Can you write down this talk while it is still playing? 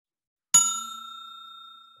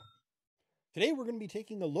Today we're going to be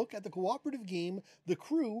taking a look at the cooperative game, The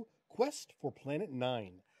Crew Quest for Planet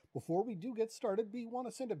 9. Before we do get started, we want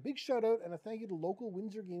to send a big shout out and a thank you to local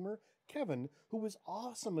Windsor gamer Kevin, who was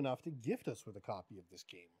awesome enough to gift us with a copy of this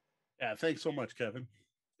game. Yeah, thanks so much, Kevin.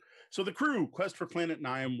 So The Crew Quest for Planet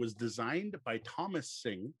 9 was designed by Thomas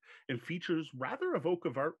Singh and features rather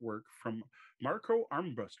evocative artwork from Marco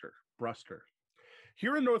Armbruster.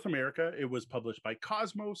 Here in North America, it was published by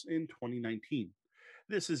Cosmos in 2019.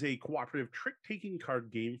 This is a cooperative trick-taking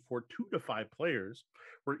card game for 2 to 5 players,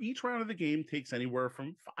 where each round of the game takes anywhere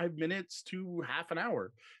from 5 minutes to half an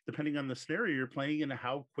hour, depending on the scenario you're playing and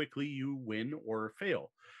how quickly you win or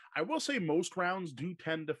fail. I will say most rounds do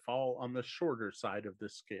tend to fall on the shorter side of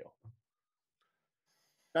this scale.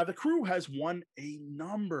 Now, the crew has won a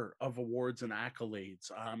number of awards and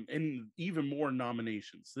accolades, and even more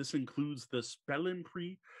nominations. This includes the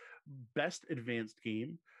Spellenprijs Best Advanced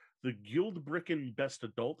Game, the Guldbrikken Best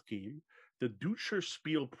Adult Game, the Deutscher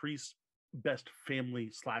Spiele Preis Best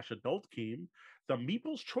Family/Adult Game, the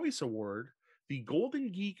Meeples Choice Award, the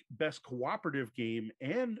Golden Geek Best Cooperative Game,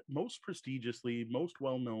 and most prestigiously, most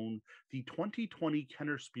well-known, the 2020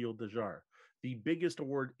 Kennerspiel Jahres, the biggest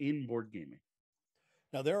award in board gaming.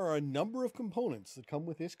 Now, there are a number of components that come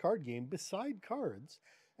with this card game beside cards,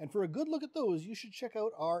 and for a good look at those, you should check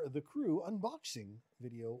out our The Crew unboxing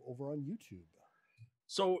video over on YouTube.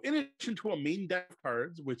 So in addition to a main deck of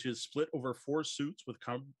cards, which is split over 4 suits with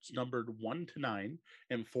cards numbered 1 to 9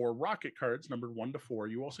 and 4 rocket cards numbered 1 to 4,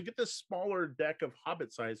 you also get this smaller deck of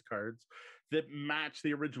Hobbit-sized cards that match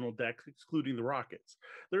the original deck, excluding the rockets.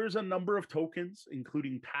 There's a number of tokens,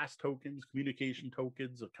 including task tokens, communication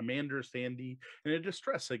tokens, a commander standee, and a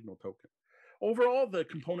distress signal token. Overall, the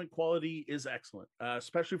component quality is excellent,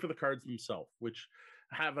 especially for the cards themselves, which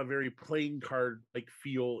have a very playing card like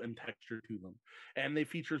feel and texture to them. And they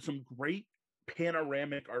feature some great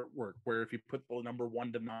panoramic artwork where if you put the number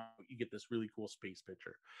 1 to 9, you get this really cool space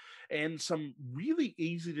picture. And some really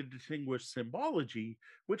easy to distinguish symbology,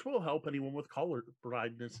 which will help anyone with color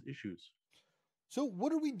blindness issues. So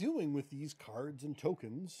what are we doing with these cards and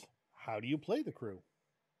tokens? How do you play the crew?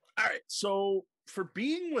 All right, so for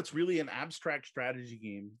being what's really an abstract strategy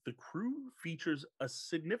game, the crew features a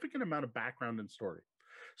significant amount of background and story.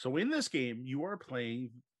 So in this game, you are playing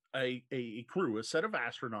a crew, a set of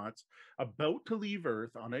astronauts about to leave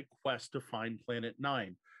Earth on a quest to find Planet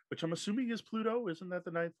 9, which I'm assuming is Pluto. Isn't that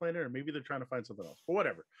the 9th planet? Or maybe they're trying to find something else, but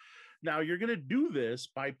whatever. Now, you're going to do this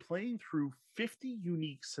by playing through 50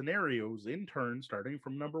 unique scenarios in turn, starting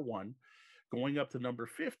from number 1, going up to number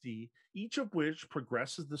 50, each of which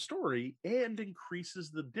progresses the story and increases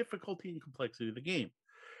the difficulty and complexity of the game.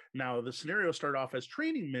 Now, the scenarios start off as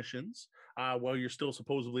training missions while you're still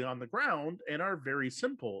supposedly on the ground and are very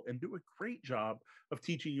simple and do a great job of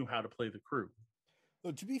teaching you how to play the crew.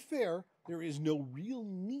 Though, to be fair, there is no real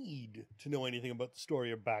need to know anything about the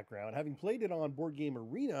story or background. Having played it on Board Game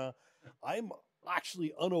Arena, I'm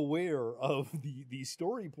actually unaware of the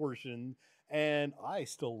story portion, and I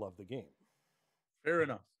still love the game. Fair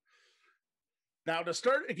enough. Now, to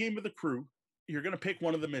start a game with the crew, you're going to pick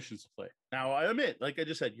one of the missions to play. Now, I admit, like I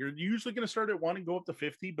just said, you're usually going to start at 1 and go up to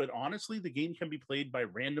 50, but honestly, the game can be played by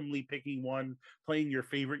randomly picking one, playing your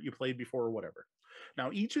favorite you played before or whatever. Now,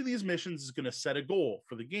 each of these missions is going to set a goal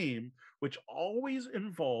for the game, which always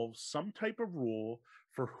involves some type of rule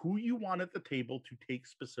for who you want at the table to take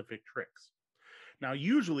specific tricks. Now,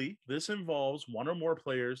 usually, this involves 1 or more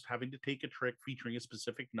players having to take a trick featuring a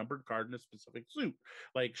specific numbered card in a specific suit,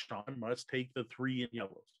 like Sean must take the 3 in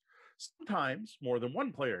yellows. Sometimes more than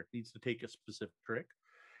 1 player needs to take a specific trick,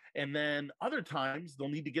 and then other times they'll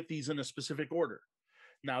need to get these in a specific order.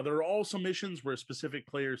 Now, there are also missions where specific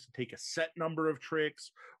players to take a set number of tricks,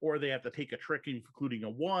 or they have to take a trick including a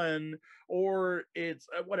 1, or it's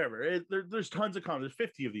whatever. There's tons of comments. There's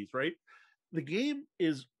 50 of these, right? The game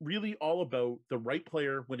is really all about the right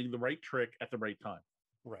player winning the right trick at the right time.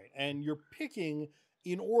 Right, and you're picking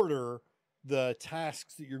in order the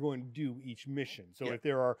tasks that you're going to do each mission. So if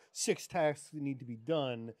there are 6 tasks that need to be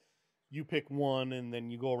done, you pick one and then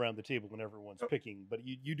you go around the table when everyone's picking, but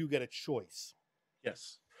you do get a choice.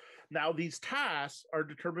 Yes. Now, these tasks are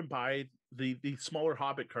determined by the smaller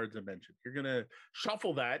Hobbit cards I mentioned. You're going to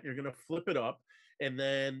shuffle that, you're going to flip it up, and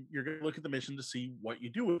then you're going to look at the mission to see what you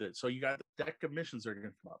do with it. So you got the deck of missions that are going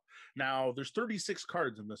to come up. Now, there's 36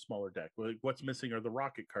 cards in the smaller deck. What's missing are the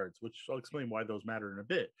rocket cards, which I'll explain why those matter in a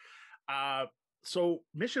bit. So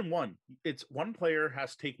mission 1, it's 1 player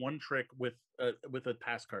has to take 1 trick with a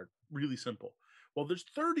task card. Really simple. Well, there's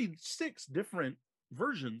 36 different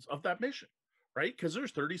versions of that mission, right? Because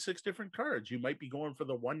there's 36 different cards. You might be going for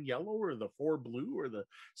the 1 yellow or the 4 blue or the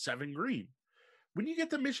 7 green. When you get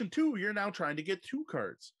to mission 2, you're now trying to get 2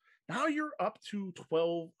 cards. Now you're up to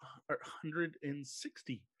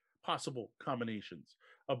 1,260 possible combinations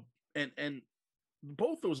of, and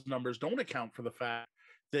both those numbers don't account for the fact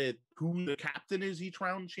that who the captain is each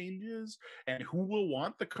round changes and who will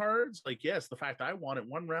want the cards. Like, yes, the fact I want it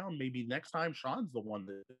one round, maybe next time Sean's the one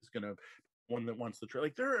that is gonna one that wants the trade.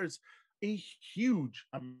 Like, there is a huge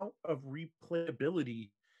amount of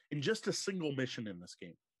replayability in just a single mission in this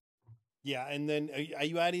game. Yeah, and then are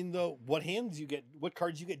you adding what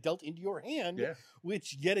cards you get dealt into your hand, Yeah.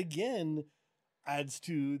 which yet again adds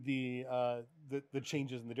to the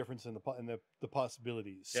changes and the difference in the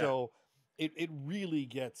possibilities. Yeah. So it really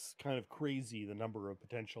gets kind of crazy, the number of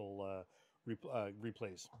potential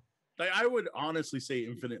replays. Like, I would honestly say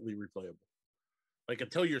infinitely replayable. Like,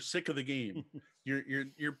 until you're sick of the game,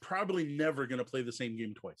 you're probably never going to play the same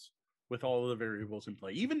game twice with all of the variables in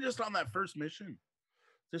play, even just on that first mission,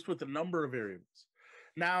 just with the number of variables.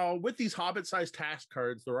 Now, with these Hobbit-sized task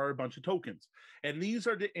cards, there are a bunch of tokens, and these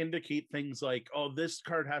are to indicate things like, oh, this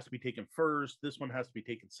card has to be taken first, this one has to be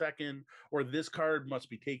taken second, or this card must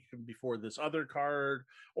be taken before this other card,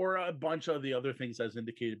 or a bunch of the other things as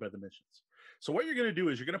indicated by the missions. So what you're going to do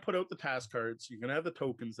is you're going to put out the task cards, you're going to have the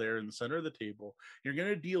tokens there in the center of the table, you're going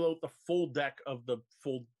to deal out the full deck of the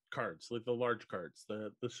full cards, like the large cards,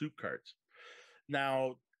 the suit cards.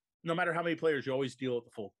 Now, no matter how many players, you always deal out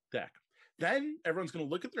the full deck. Then everyone's going to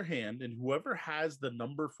look at their hand, and whoever has the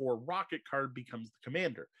number 4 rocket card becomes the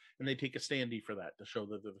commander, and they take a standee for that to show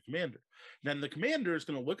that they're the commander. Then the commander is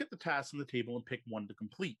going to look at the tasks on the table and pick one to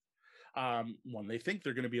complete, one they think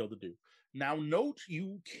they're going to be able to do. Now, note,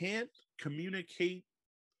 you can't communicate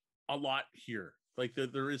a lot here. Like,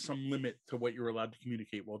 there is some limit to what you're allowed to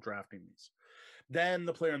communicate while drafting these. Then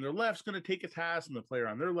the player on their left is going to take a task, and the player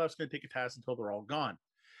on their left is going to take a task until they're all gone.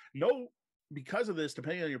 Note, because of this,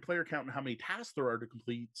 depending on your player count and how many tasks there are to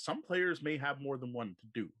complete, some players may have more than one to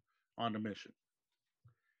do on a mission.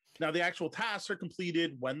 Now, the actual tasks are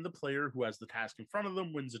completed when the player who has the task in front of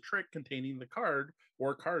them wins a trick containing the card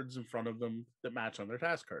or cards in front of them that match on their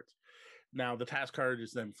task cards. Now, the task card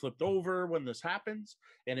is then flipped over when this happens,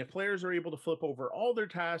 and if players are able to flip over all their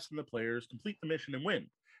tasks, then the players complete the mission and win.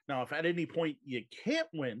 Now, if at any point you can't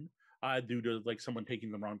win, due to like someone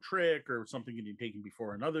taking the wrong trick or something getting taken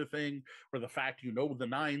before another thing, or the fact the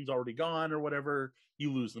 9's already gone or whatever,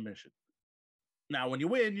 you lose the mission. Now, when you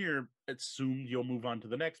win, you're assumed you'll move on to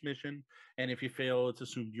the next mission, and if you fail, it's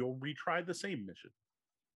assumed you'll retry the same mission.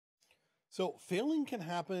 So failing can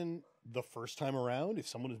happen the first time around if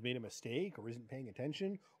someone has made a mistake or isn't paying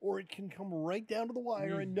attention, or it can come right down to the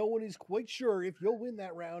wire and no one is quite sure if you'll win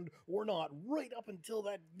that round or not, right up until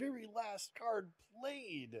that very last card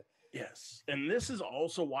played. Yes, and this is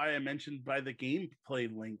also why I mentioned by the gameplay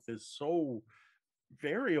length is so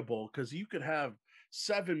variable, because you could have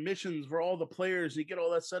 7 missions for all the players, you get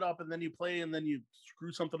all that set up, and then you play, and then you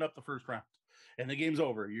screw something up the first round, and the game's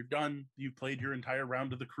over. You're done. You played your entire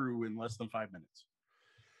round of the crew in less than 5 minutes.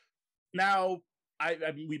 Now,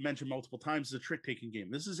 we mentioned multiple times, it's a trick-taking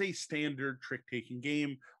game. This is a standard trick-taking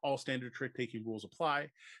game. All standard trick-taking rules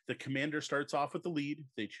apply. The commander starts off with the lead.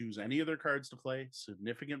 They choose any of their cards to play.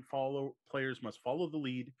 Significant players must follow the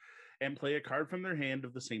lead and play a card from their hand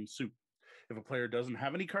of the same suit. If a player doesn't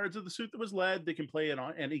have any cards of the suit that was led, they can play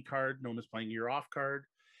any card known as playing your off card.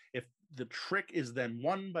 If the trick is then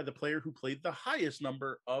won by the player who played the highest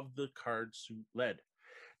number of the card suit led.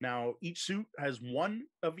 Now, each suit has one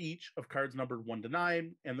of each of cards numbered 1 to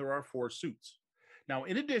 9, and there are 4 suits. Now,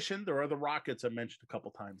 in addition, there are the rockets I mentioned a couple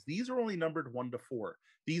times. These are only numbered 1 to 4.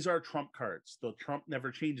 These are trump cards. The trump never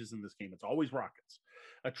changes in this game. It's always rockets.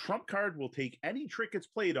 A trump card will take any trick it's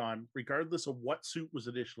played on, regardless of what suit was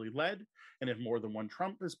initially led, and if more than one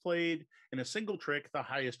trump is played, in a single trick, the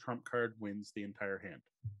highest trump card wins the entire hand.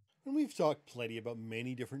 And we've talked plenty about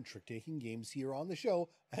many different trick-taking games here on the show,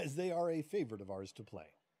 as they are a favorite of ours to play.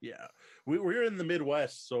 Yeah, we're in the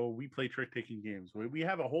Midwest, so we play trick-taking games. We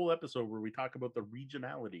have a whole episode where we talk about the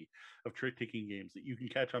regionality of trick-taking games that you can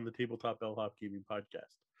catch on the Tabletop Bellhop Gaming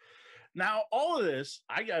Podcast. Now, all of this,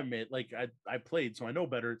 I gotta admit, like I played, so I know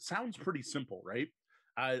better. It sounds pretty simple, right?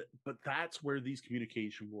 But that's where these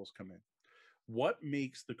communication rules come in. What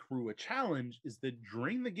makes the crew a challenge is that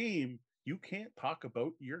during the game, you can't talk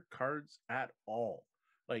about your cards at all.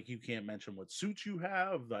 Like, you can't mention what suits you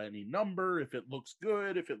have, any number, if it looks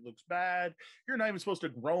good, if it looks bad. You're not even supposed to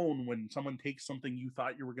groan when someone takes something you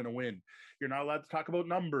thought you were going to win. You're not allowed to talk about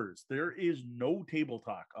numbers. There is no table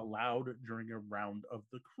talk allowed during a round of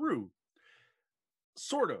the crew.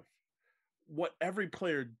 Sort of. What every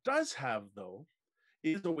player does have, though,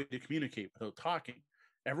 is a way to communicate without talking.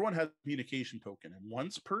 Everyone has a communication token, and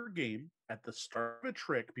once per game, at the start of a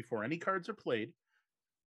trick, before any cards are played,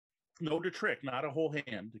 note a trick, not a whole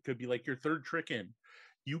hand. It could be like your third trick in.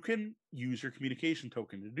 You can use your communication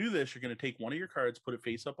token. To do this, you're going to take one of your cards, put it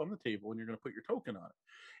face up on the table, and you're going to put your token on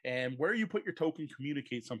it. And where you put your token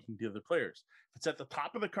communicates something to the other players. If it's at the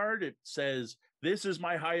top of the card, it says, "This is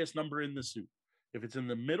my highest number in the suit." If it's in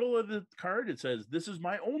the middle of the card, it says, "This is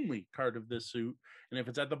my only card of this suit." And if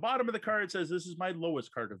it's at the bottom of the card, it says, "This is my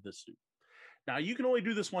lowest card of this suit." Now, you can only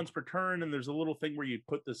do this once per turn, and there's a little thing where you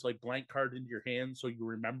put this like blank card into your hand so you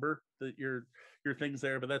remember that your thing's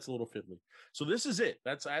there, but that's a little fiddly. So this is it.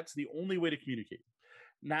 That's the only way to communicate.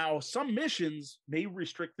 Now, some missions may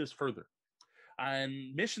restrict this further.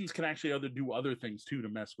 And missions can actually do other things too to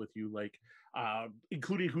mess with you, like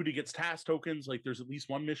including who gets task tokens. Like there's at least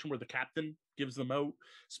one mission where the captain gives them out.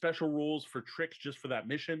 Special rules for tricks just for that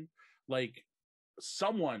mission. Like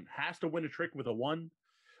someone has to win a trick with a 1.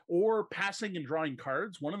 Or passing and drawing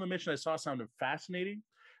cards. One of the missions I saw sounded fascinating.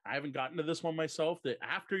 I haven't gotten to this one myself, that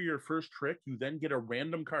after your first trick, you then get a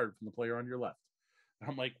random card from the player on your left.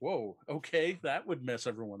 I'm like, whoa, okay, that would mess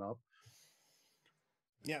everyone up.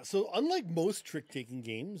 Yeah, so unlike most trick-taking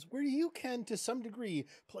games, where you can, to some degree,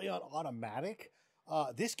 play on automatic,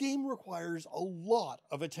 this game requires a lot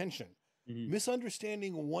of attention. Mm-hmm.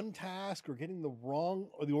 Misunderstanding one task or getting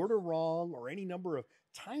the order wrong or any number of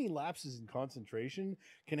tiny lapses in concentration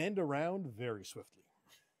can end a round very swiftly.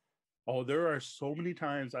 Oh, there are so many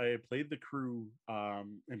times I played the crew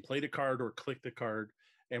and played a card or clicked a card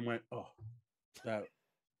and went, "Oh,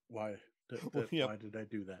 why did I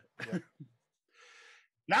do that?" Yep.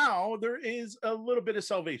 Now, there is a little bit of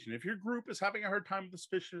salvation. If your group is having a hard time with the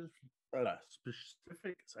specifics,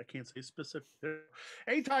 I can't say specific.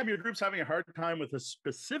 Anytime your group's having a hard time with a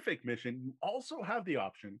specific mission, you also have the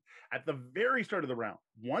option at the very start of the round,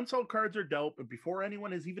 once all cards are dealt, but before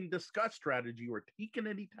anyone has even discussed strategy or taken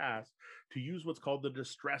any task, to use what's called the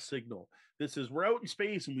distress signal. This is, we're out in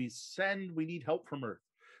space and we need help from Earth.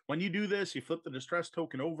 When you do this, you flip the distress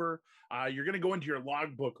token over. You're going to go into your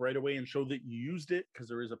logbook right away and show that you used it, because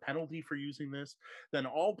there is a penalty for using this. Then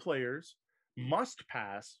all players must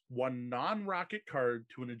pass one non-rocket card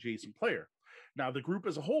to an adjacent player. Now, the group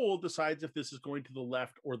as a whole decides if this is going to the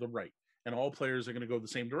left or the right, and all players are going to go the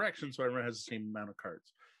same direction, so everyone has the same amount of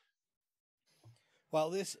cards. While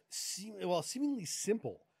this seemingly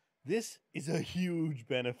simple, this is a huge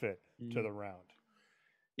benefit to the round.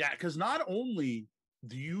 Yeah, because not only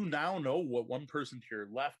do you now know what one person to your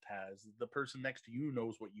left has, the person next to you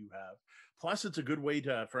knows what you have. Plus, it's a good way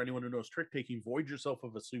to, for anyone who knows trick taking, void yourself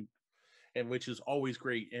of a suit, and which is always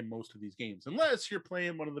great in most of these games, unless you're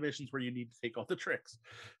playing one of the missions where you need to take all the tricks,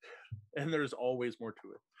 and there's always more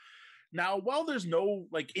to it. Now, while there's no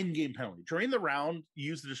like in-game penalty during the round, you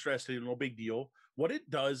use the distress signal, no big deal. What it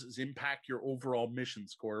does is impact your overall mission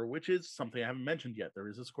score, which is something I haven't mentioned yet. There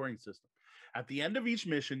is a scoring system. At the end of each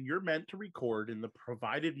mission, you're meant to record in the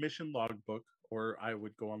provided mission logbook, or I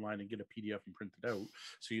would go online and get a PDF and print it out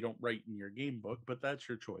so you don't write in your game book, but that's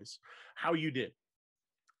your choice, how you did,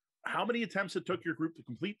 how many attempts it took your group to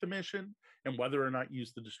complete the mission, and whether or not you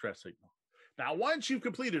used the distress signal. Now, once you've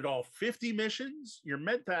completed all 50 missions, you're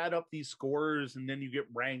meant to add up these scores, and then you get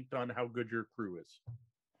ranked on how good your crew is.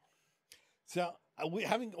 So,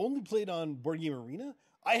 having only played on Board Game Arena,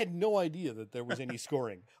 I had no idea that there was any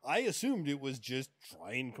scoring. I assumed it was just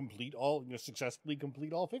try and successfully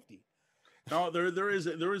complete all 50. No, there is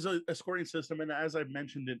a scoring system, and as I've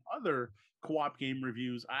mentioned in other co-op game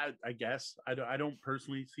reviews, I guess I don't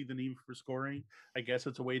personally see the need for scoring. I guess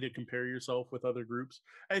it's a way to compare yourself with other groups.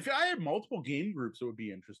 If I had multiple game groups, it would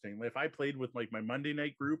be interesting. Like if I played with like my Monday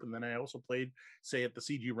night group, and then I also played, say, at the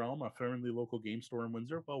CG Realm, a friendly local game store in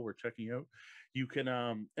Windsor, while we're checking out, you can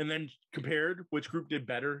and then compared which group did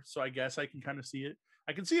better. So I guess I can kind of see it.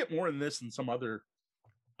 I can see it more in this than some other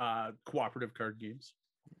cooperative card games.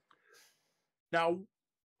 Now,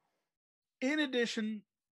 in addition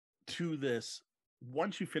to this,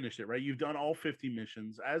 once you finish it, right, you've done all 50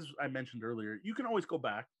 missions. As I mentioned earlier, you can always go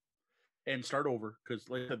back and start over, because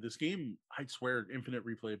like I said, this game, I swear, infinite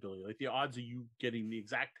replayability. Like the odds of you getting the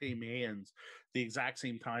exact same hands, the exact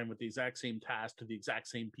same time with the exact same task to the exact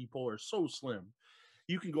same people are so slim.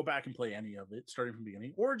 You can go back and play any of it starting from the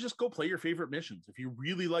beginning, or just go play your favorite missions. If you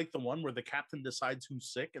really like the one where the captain decides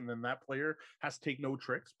who's sick and then that player has to take no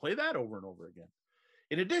tricks, play that over and over again.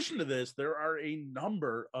 In addition to this, there are a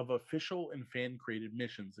number of official and fan-created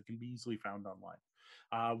missions that can be easily found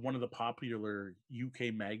online. One of the popular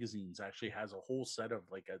UK magazines actually has a whole set of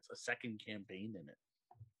like a second campaign in it.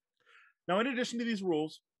 Now, in addition to these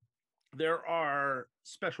rules, there are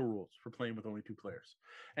special rules for playing with only 2 players.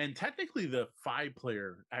 And technically the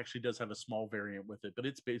 5-player actually does have a small variant with it, but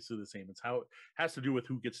it's basically the same. It's how it has to do with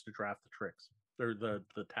who gets to draft the tricks or the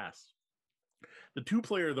tasks. The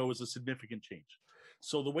 2-player though is a significant change.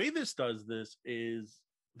 So the way this does this is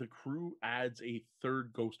the crew adds a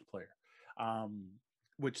 3rd ghost player.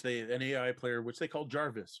 Which an AI player, which they call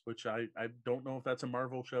Jarvis, which I don't know if that's a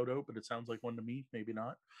Marvel shout out, but it sounds like one to me. Maybe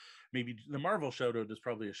not. Maybe the Marvel shout out is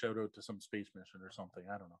probably a shout out to some space mission or something.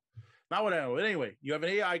 I don't know. Not what I know. But anyway, you have an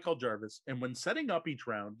AI called Jarvis, and when setting up each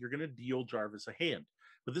round, you're going to deal Jarvis a hand.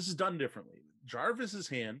 But this is done differently. Jarvis's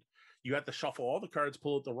hand, you have to shuffle all the cards,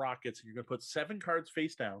 pull out the rockets, and you're going to put 7 cards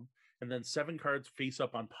face down, and then 7 cards face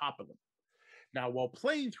up on top of them. Now, while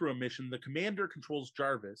playing through a mission, the commander controls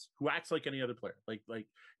Jarvis, who acts like any other player. Like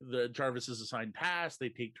the Jarvis is assigned tasks, they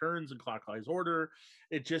take turns in clockwise order.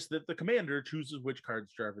 It's just that the commander chooses which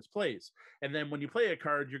cards Jarvis plays. And then when you play a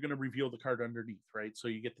card, you're going to reveal the card underneath, right? So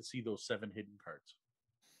you get to see those 7 hidden cards.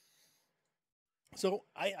 So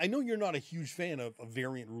I know you're not a huge fan of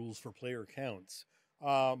variant rules for player counts,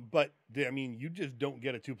 but I mean, you just don't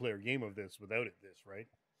get a 2-player game of this without this, right?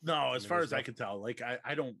 No, as far as I can tell, like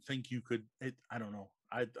I don't think you could. I don't know.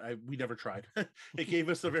 We never tried. It gave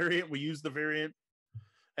us the variant. We used the variant.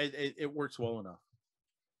 It works well enough.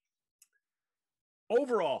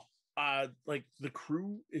 Overall, like the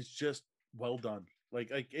crew is just well done. Like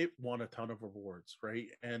it won a ton of awards, right?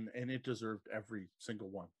 And it deserved every single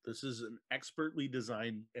one. This is an expertly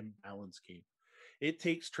designed and balanced game. It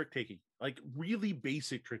takes trick taking, like really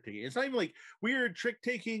basic trick taking. It's not even like weird trick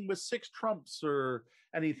taking with 6 trumps or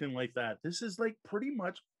anything like that. This is like pretty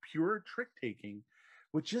much pure trick taking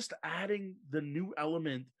with just adding the new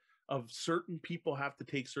element of certain people have to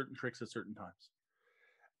take certain tricks at certain times.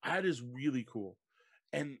 That is really cool.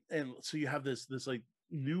 And so you have this like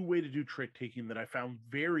new way to do trick taking that I found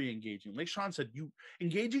very engaging. Like Sean said, you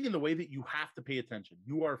engaging in the way that you have to pay attention.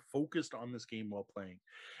 You are focused on this game while playing.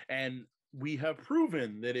 And we have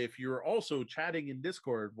proven that if you're also chatting in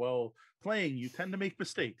Discord while playing, you tend to make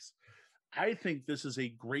mistakes. I think this is a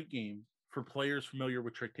great game for players familiar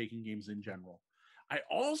with trick-taking games in general. I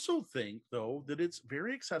also think, though, that it's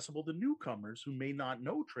very accessible to newcomers who may not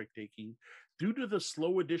know trick-taking due to the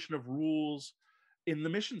slow addition of rules in the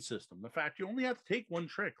mission system. The fact you only have to take 1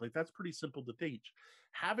 trick, like that's pretty simple to teach.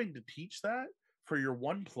 Having to teach that for your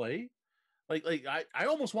 1 play, I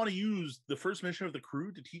almost want to use the first mission of the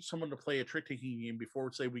crew to teach someone to play a trick-taking game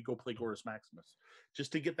before, say, we go play Gorus Maximus,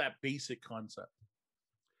 just to get that basic concept.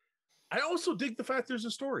 I also dig the fact there's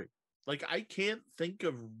a story. Like, I can't think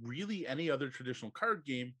of really any other traditional card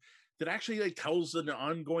game that actually like tells an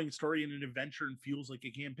ongoing story and an adventure and feels like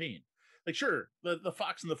a campaign. Like, sure, the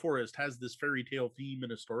Fox in the Forest has this fairy tale theme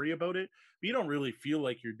and a story about it, but you don't really feel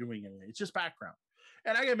like you're doing anything. It's just background.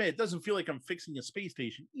 And I admit, it doesn't feel like I'm fixing a space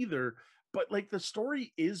station either, but like the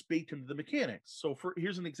story is baked into the mechanics. So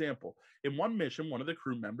here's an example. In one mission, one of the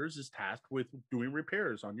crew members is tasked with doing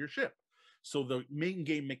repairs on your ship. So the main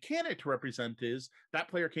game mechanic to represent is that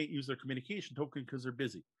player can't use their communication token because they're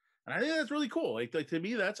busy. And I think that's really cool. Like to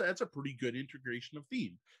me, that's a pretty good integration of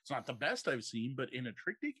theme. It's not the best I've seen, but in a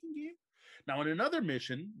trick-taking game. Now, in another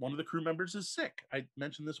mission, one of the crew members is sick. I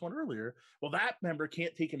mentioned this one earlier. Well, that member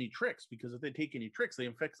can't take any tricks because if they take any tricks, they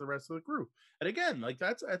infect the rest of the crew. And again, like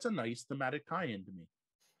that's a nice thematic tie-in to me.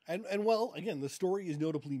 And well, again, the story is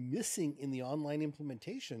notably missing in the online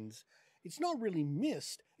implementations. It's not really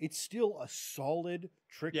missed. It's still a solid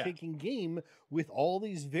trick-taking game with all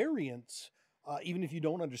these variants, even if you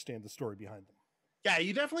don't understand the story behind them. Yeah,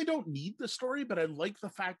 you definitely don't need the story, but I like the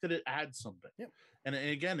fact that it adds something. Yeah. And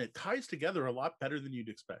again, it ties together a lot better than you'd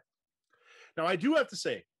expect. Now, I do have to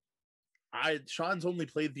say, Sean's only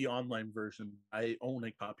played the online version. I own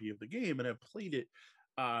a copy of the game, and I've played it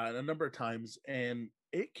a number of times, and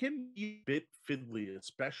it can be a bit fiddly,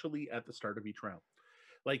 especially at the start of each round.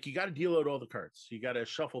 Like, you got to deal out all the cards. You got to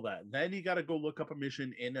shuffle that. Then you got to go look up a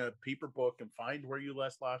mission in a paper book and find where you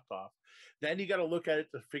left off. Then you got to look at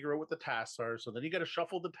it to figure out what the tasks are. So then you got to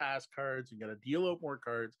shuffle the task cards. You got to deal out more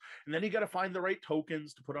cards. And then you got to find the right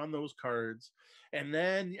tokens to put on those cards. And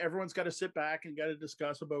then everyone's got to sit back and got to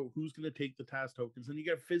discuss about who's going to take the task tokens. And you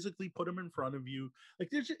got to physically put them in front of you. Like,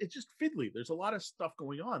 it's just fiddly. There's a lot of stuff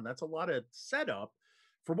going on. That's a lot of setup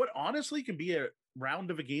for what honestly can be a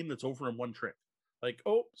round of a game that's over in one trick. Like,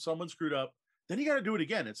 oh, someone screwed up. Then you got to do it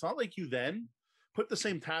again. It's not like you then put the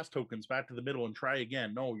same task tokens back to the middle and try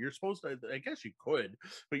again. No, you're supposed to, I guess you could,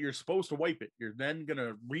 but you're supposed to wipe it. You're then going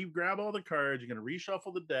to re-grab all the cards. You're going to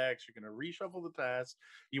reshuffle the decks. You're going to reshuffle the tasks.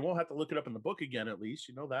 You won't have to look it up in the book again, at least.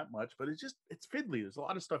 You know that much, but it's fiddly. There's a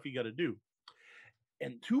lot of stuff you got to do.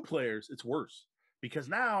 And 2 players, it's worse because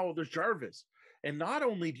now there's Jarvis. And not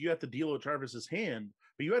only do you have to deal with Jarvis's hand,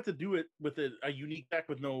 but you have to do it with a unique deck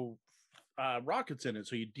with no rockets in it.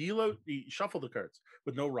 So you shuffle the cards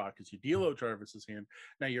with no rockets. You deal out Jarvis's hand.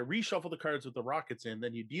 Now you reshuffle the cards with the rockets in.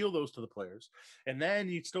 Then you deal those to the players, and then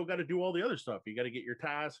you still got to do all the other stuff. You got to get your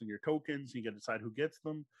tasks and your tokens. You got to decide who gets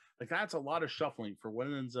them. Like that's a lot of shuffling for what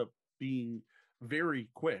ends up being very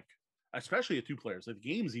quick, especially at 2 players. The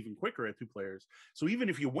game's even quicker at 2 players. So even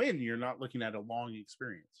if you win, you're not looking at a long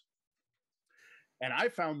experience. And I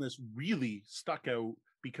found this really stuck out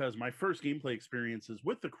because my first gameplay experiences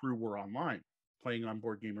with the crew were online, playing on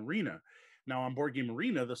Board Game Arena. Now, on Board Game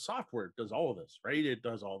Arena, the software does all of this, right? It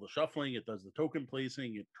does all the shuffling, it does the token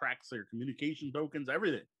placing, it tracks their communication tokens,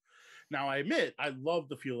 everything. Now, I admit, I love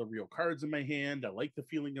the feel of real cards in my hand. I like the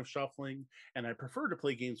feeling of shuffling, and I prefer to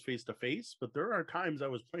play games face-to-face, but there are times I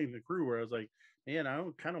was playing the crew where I was like, man, I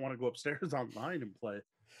kind of want to go upstairs online and play.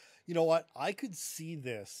 You know what? I could see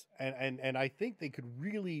this, and I think they could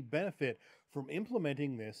really benefit from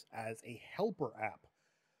implementing this as a helper app.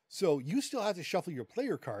 So you still have to shuffle your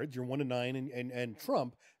player cards, your 1 to 9 and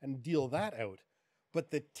Trump, and deal that out.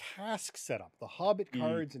 But the task setup, the Hobbit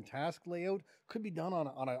cards and task layout, could be done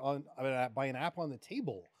by an app on the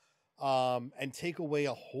table, and take away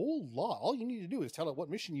a whole lot. All you need to do is tell it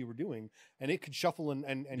what mission you were doing, and it could shuffle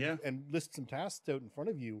and list some tasks out in front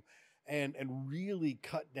of you. And really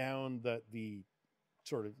cut down the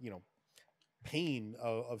sort of, pain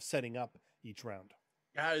of setting up each round.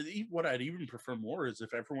 What I'd even prefer more is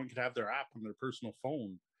if everyone could have their app on their personal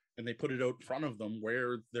phone and they put it out in front of them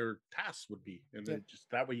where their tasks would be. And then just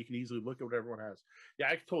that way you can easily look at what everyone has. Yeah,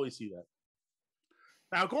 I can totally see that.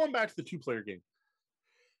 Now, going back to the 2-player game.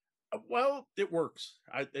 Well, it works.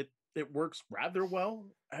 It works rather well.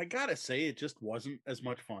 I gotta say, it just wasn't as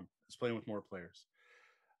much fun as playing with more players.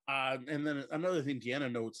 And then another thing,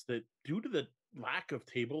 Deanna notes that due to the lack of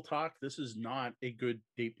table talk, this is not a good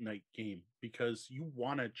date night game because you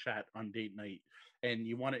want to chat on date night and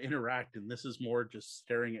you want to interact. And this is more just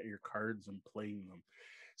staring at your cards and playing them.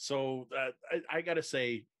 So I got to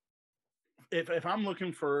say, if I'm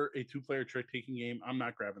looking for a 2-player trick-taking game, I'm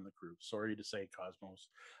not grabbing the crew. Sorry to say, Cosmos.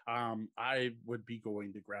 I would be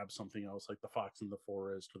going to grab something else like the Fox in the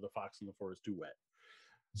Forest or the Fox in the Forest Duet.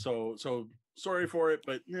 So sorry for it,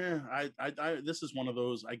 but I this is one of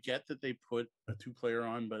those. I get that they put a 2-player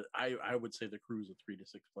on, but I would say the Crew is a 3 to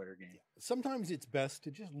 6 player game. Sometimes it's best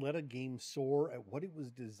to just let a game soar at what it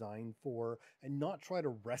was designed for and not try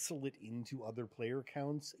to wrestle it into other player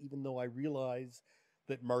counts, even though I realize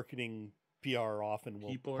that marketing PR often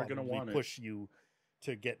will People are going to want push you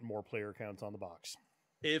to get more player counts on the box.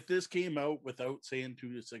 If this came out without saying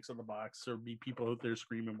 2 to 6 on the box, there'd be people out there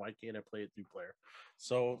screaming, why can't I play a 2-player?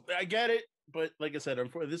 So I get it, but like I said,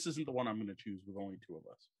 this isn't the one I'm going to choose with only 2 of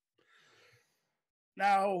us.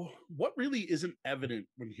 Now, what really isn't evident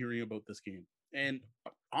when hearing about this game, and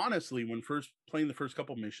honestly, when first playing the first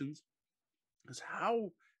couple missions, is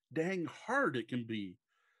how dang hard it can be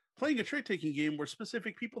playing a trick-taking game where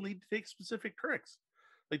specific people need to take specific tricks.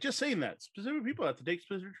 Like just saying that specific people have to take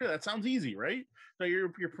specific tricks. That sounds easy, right? So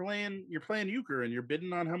you're playing euchre and you're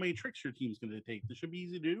bidding on how many tricks your team's going to take. This should be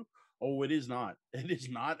easy to do. Oh, it is not. It is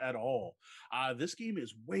not at all. This game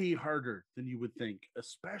is way harder than you would think,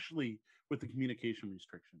 especially with the communication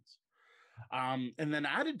restrictions. And then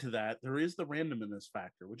added to that, there is the randomness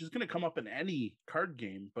factor, which is going to come up in any card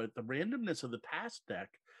game, but the randomness of the task deck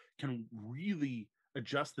can really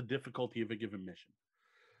adjust the difficulty of a given mission.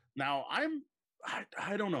 Now,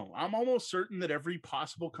 I don't know. I'm almost certain that every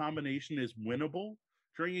possible combination is winnable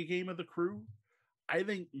during a game of the Crew. I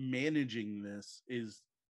think managing this is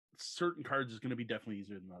certain cards is going to be definitely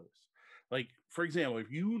easier than others. Like, for example, if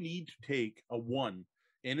you need to take a 1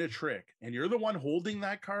 in a trick and you're the one holding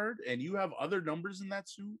that card and you have other numbers in that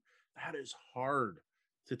suit, that is hard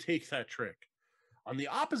to take that trick. On the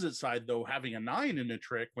opposite side, though, having a 9 in a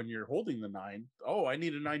trick when you're holding the 9, oh, I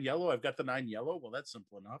need a 9 yellow. I've got the 9 yellow. Well, that's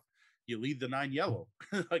simple enough. You lead the 9 yellow.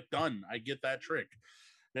 Like, done. I get that trick.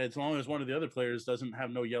 As long as one of the other players doesn't have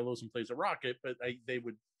no yellows and plays a rocket, but they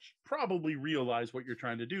would probably realize what you're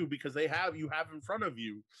trying to do because you have in front of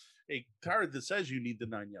you a card that says you need the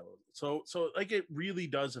 9 yellow. So like it really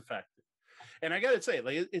does affect it. And I got to say,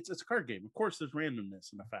 like it's a card game. Of course, there's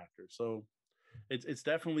randomness in a factor. So it's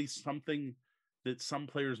definitely something that some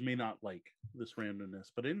players may not like, this randomness.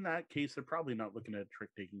 But in that case, they're probably not looking at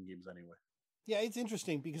trick-taking games anyway. Yeah, it's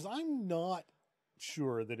interesting because I'm not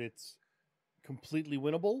sure that it's completely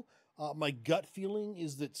winnable. My gut feeling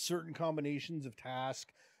is that certain combinations of task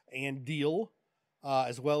and deal,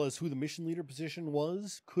 as well as who the mission leader position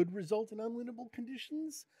was, could result in unwinnable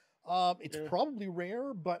conditions. It's probably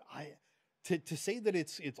rare, but to say that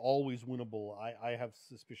it's always winnable, I have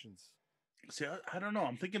suspicions. See, I don't know.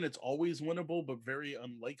 I'm thinking it's always winnable, but very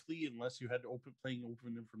unlikely unless you had playing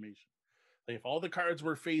open information. Like if all the cards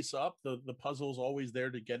were face up, the puzzle's always there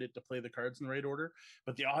to get it to play the cards in the right order.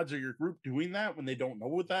 But the odds of your group doing that when they don't know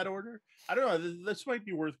what that order, I don't know. This might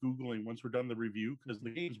be worth Googling once we're done the review, because the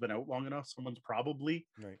game's been out long enough. Someone's probably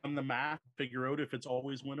done the math, figure out if it's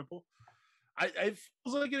always winnable. I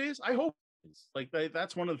feels like it is. I hope it is. Like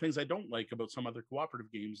that's one of the things I don't like about some other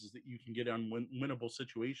cooperative games is that you can get on winnable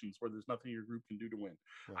situations where there's nothing your group can do to win.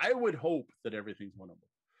 Right. I would hope that everything's winnable.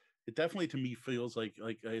 It definitely to me feels like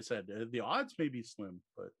I said, the odds may be slim,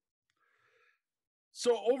 but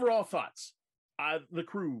so overall thoughts. The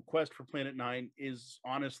Crew Quest for Planet 9 is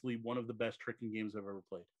honestly one of the best tricking games I've ever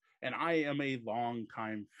played. And I am a long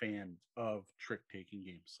time fan of trick taking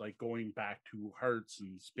games, like going back to hearts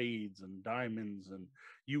and spades and diamonds and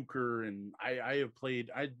euchre. And I have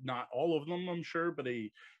played, not all of them, I'm sure, but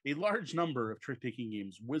a large number of trick taking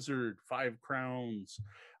games, Wizard, Five Crowns,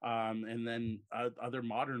 and then other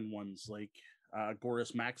modern ones like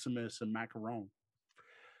Gorus Maximus and Macaron.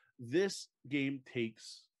 This game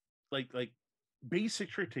takes like basic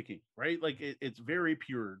trick taking, right? Like it's very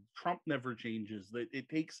pure. Trump never changes. It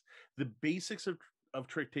takes the basics of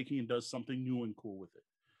trick taking and does something new and cool with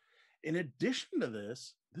it. In addition to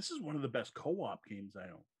this is one of the best co-op games I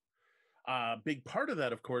own. Big part of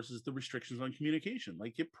that, of course, is the restrictions on communication.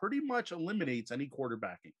 Like it pretty much eliminates any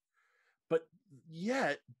quarterbacking. But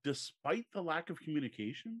yet, despite the lack of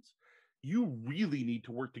communications, you really need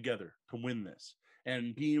to work together to win this.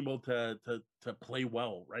 And being able to play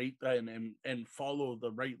well, right, and follow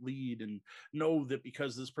the right lead, and know that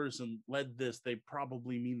because this person led this, they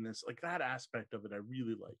probably mean this. Like that aspect of it, I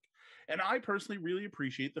really like, and I personally really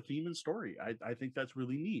appreciate the theme and story. I think that's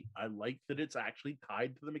really neat. I like that it's actually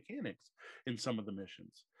tied to the mechanics in some of the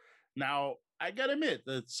missions. Now, I gotta admit,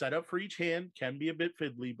 the setup for each hand can be a bit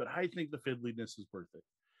fiddly, but I think the fiddliness is worth it.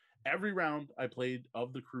 Every round I played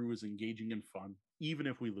of the Crew is engaging and fun, even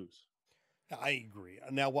if we lose. I agree.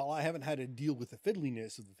 Now, while I haven't had to deal with the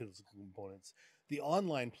fiddliness of the physical components, the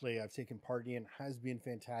online play I've taken part in has been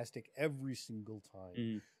fantastic every single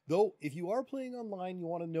time. Though, if you are playing online, you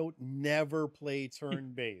want to note, never play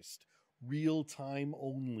turn-based, real-time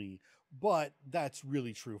only. But that's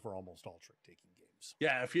really true for almost all trick-taking games.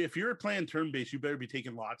 Yeah, if you're playing turn-based, you better be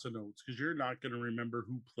taking lots of notes, because you're not going to remember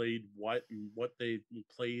who played what and what they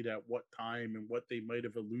played at what time and what they might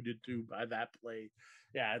have alluded to by that play.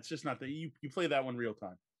 Yeah, it's just not that you play that one real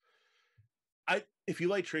time. If you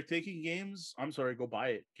like trick taking games, I'm sorry, go buy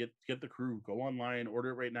it. Get the Crew. Go online, order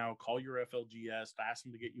it right now. Call your FLGS, ask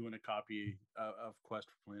them to get you in a copy of Quest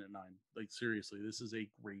for Planet 9. Like seriously, this is a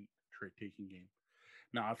great trick taking game.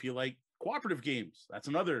 Now, if you like cooperative games, that's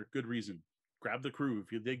another good reason. Grab the Crew.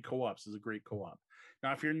 If you dig co-ops, is a great co-op.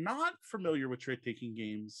 Now, if you're not familiar with trick taking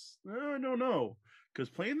games, I don't know, because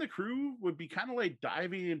playing the Crew would be kind of like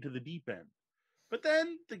diving into the deep end. But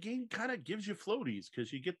then the game kind of gives you floaties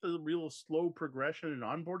because you get the real slow progression and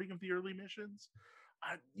onboarding of the early missions.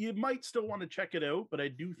 You might still want to check it out, but I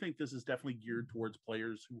do think this is definitely geared towards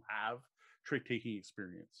players who have trick-taking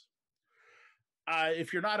experience.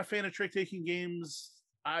 If you're not a fan of trick-taking games,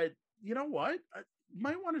 you know what? You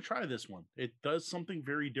might want to try this one. It does something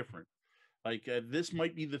very different. Like this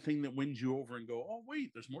might be the thing that wins you over and go, oh,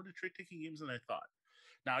 wait, there's more to trick-taking games than I thought.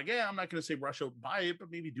 Now, again, I'm not going to say rush out and buy it,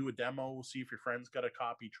 but maybe do a demo, see if your friend's got a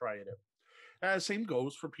copy, try it out. Same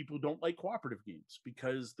goes for people who don't like cooperative games,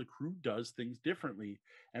 because the Crew does things differently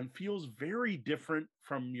and feels very different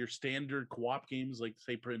from your standard co-op games like,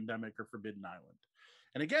 say, Pandemic or Forbidden Island.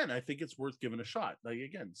 And again, I think it's worth giving a shot. Like,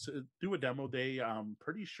 again, do a demo day. I'm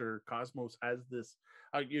pretty sure Cosmos has this.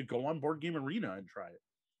 You go on Board Game Arena and try it.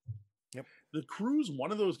 Yep. The Crew's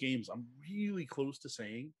one of those games I'm really close to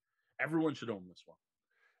saying everyone should own this one.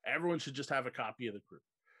 Everyone should just have a copy of the Crew.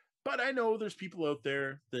 But I know there's people out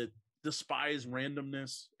there that despise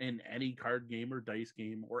randomness in any card game or dice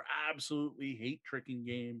game, or absolutely hate trick-taking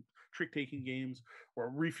games, or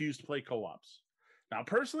refuse to play co-ops. Now,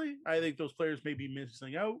 personally, I think those players may be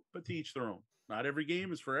missing out, but to each their own. Not every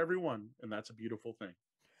game is for everyone, and that's a beautiful thing.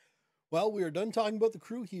 Well, we are done talking about the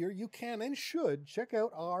Crew here. You can and should check out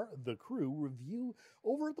our The Crew review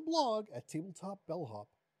over at the blog at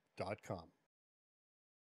tabletopbellhop.com.